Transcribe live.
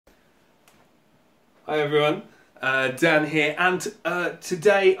Hi everyone, Dan here, and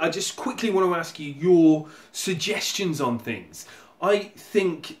today I just quickly want to ask you your suggestions on things. I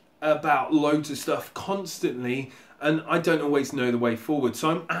think about loads of stuff constantly and I don't always know the way forward, so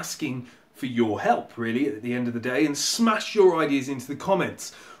I'm asking for your help really at the end of the day, and smash your ideas into the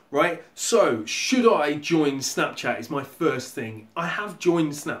comments. Right, so should I join Snapchat is my first thing. I have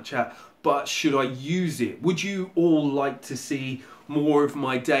joined Snapchat, but should I use it? Would you all like to see more of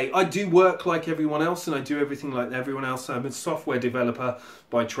my day? I do work like everyone else and I do everything like everyone else. I'm a software developer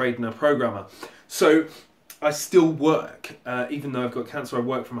by trade and a programmer. So I still work, even though I've got cancer, I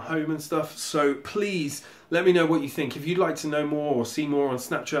work from home and stuff. So please let me know what you think. If you'd like to know more or see more on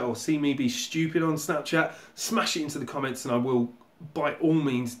Snapchat or see me be stupid on Snapchat, smash it into the comments and I will by all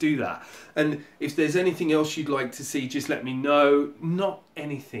means do that. And if there's anything else you'd like to see, just let me know. Not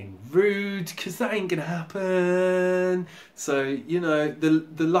anything rude, because that ain't gonna happen. So, you know, the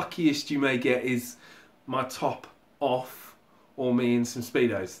luckiest you may get is my top off or me in some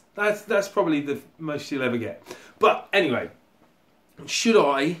Speedos. That's probably the most you'll ever get. But anyway, should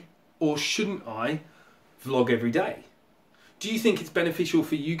I or shouldn't I vlog every day? Do you think it's beneficial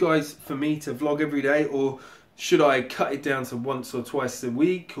for you guys, for me to vlog every day, or should I cut it down to once or twice a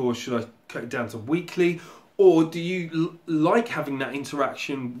week, or should I cut it down to weekly? Or do you like having that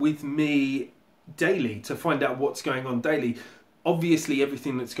interaction with me daily to find out what's going on daily? Obviously,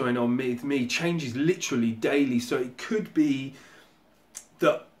 everything that's going on with me changes literally daily, so it could be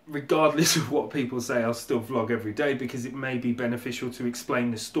that regardless of what people say, I'll still vlog every day because it may be beneficial to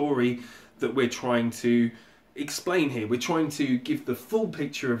explain the story that we're trying to explain here. We're trying to give the full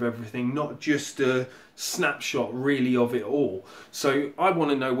picture of everything, not just a snapshot really of it all. So I want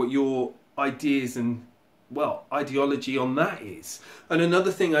to know what your ideas and, well, ideology on that is. And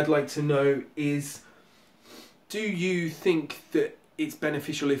another thing I'd like to know is, do you think that it's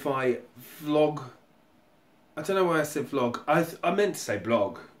beneficial if I vlog? I don't know why I said vlog. I meant to say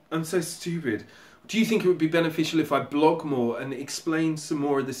blog. I'm so stupid. Do you think it would be beneficial if I blog more and explain some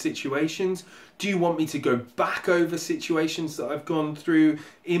more of the situations? Do you want me to go back over situations that I've gone through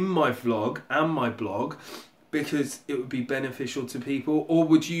in my vlog and my blog because it would be beneficial to people? Or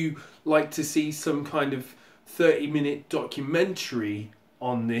would you like to see some kind of 30-minute documentary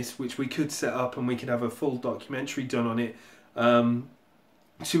on this, which we could set up and we could have a full documentary done on it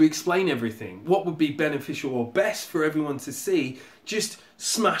to explain everything? What would be beneficial or best for everyone to see? Just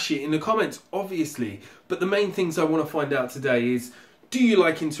smash it in the comments, obviously. But the main things I want to find out today is, do you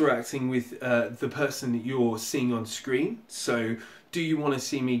like interacting with the person that you're seeing on screen? So do you want to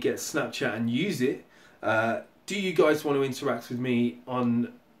see me get Snapchat and use it? Do you guys want to interact with me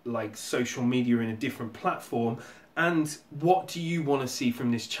on like social media in a different platform? And what do you want to see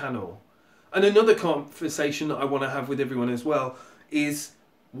from this channel? And another conversation that I want to have with everyone as well is,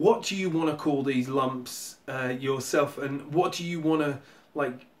 what do you want to call these lumps yourself, and what do you want to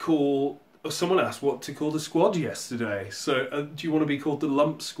like call? Or someone asked what to call the squad yesterday. So do you want to be called the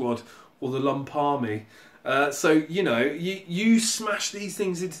lump squad or the lump army? So you know, you smash these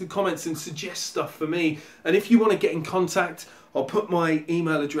things into the comments and suggest stuff for me. And if you want to get in contact, I'll put my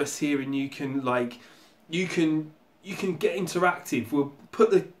email address here, and you can get interactive. We'll put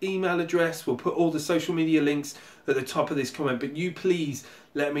the email address, we'll put all the social media links at the top of this comment, but you please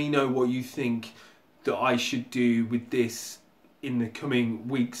let me know what you think that I should do with this in the coming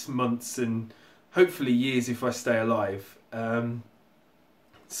weeks, months, and hopefully years if I stay alive.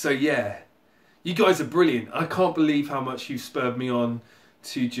 So yeah, you guys are brilliant. I can't believe how much you've spurred me on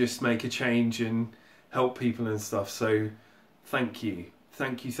to just make a change and help people and stuff. So thank you.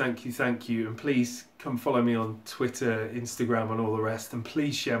 Thank you, thank you, thank you. And please come follow me on Twitter, Instagram and all the rest. And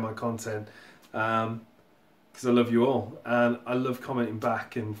please share my content because I love you all. And I love commenting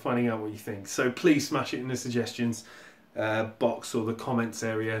back and finding out what you think. So please smash it in the suggestions box or the comments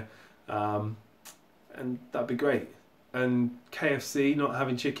area. And that'd be great. And KFC not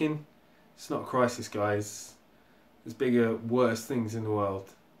having chicken, it's not a crisis, guys. There's bigger, worse things in the world.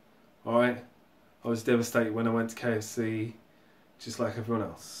 Alright? I was devastated when I went to KFC, just like everyone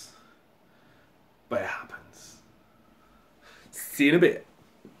else. But it happens. See you in a bit.